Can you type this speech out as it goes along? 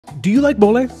Do you like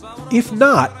mole? If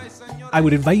not, I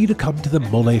would invite you to come to the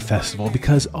Mole Festival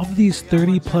because of these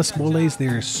 30 plus moles,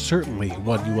 there is certainly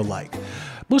one you will like.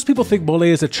 Most people think mole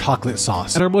is a chocolate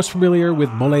sauce and are most familiar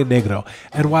with mole negro.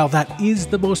 And while that is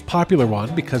the most popular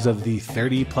one because of the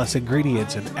 30 plus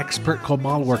ingredients and expert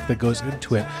comal work that goes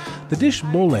into it, the dish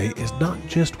mole is not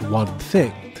just one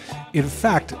thing. In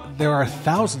fact, there are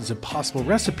thousands of possible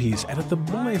recipes, and at the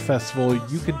Mole Festival,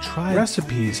 you can try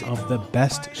recipes of the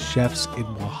best chefs in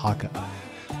Oaxaca.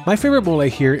 My favorite mole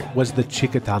here was the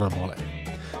chicatana mole.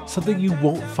 Something you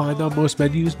won't find on most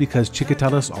menus because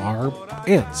chicatanas are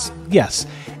ants. Yes,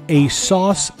 a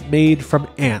sauce made from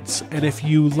ants. And if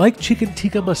you like chicken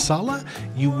tikka masala,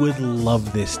 you would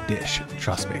love this dish.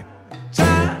 Trust me.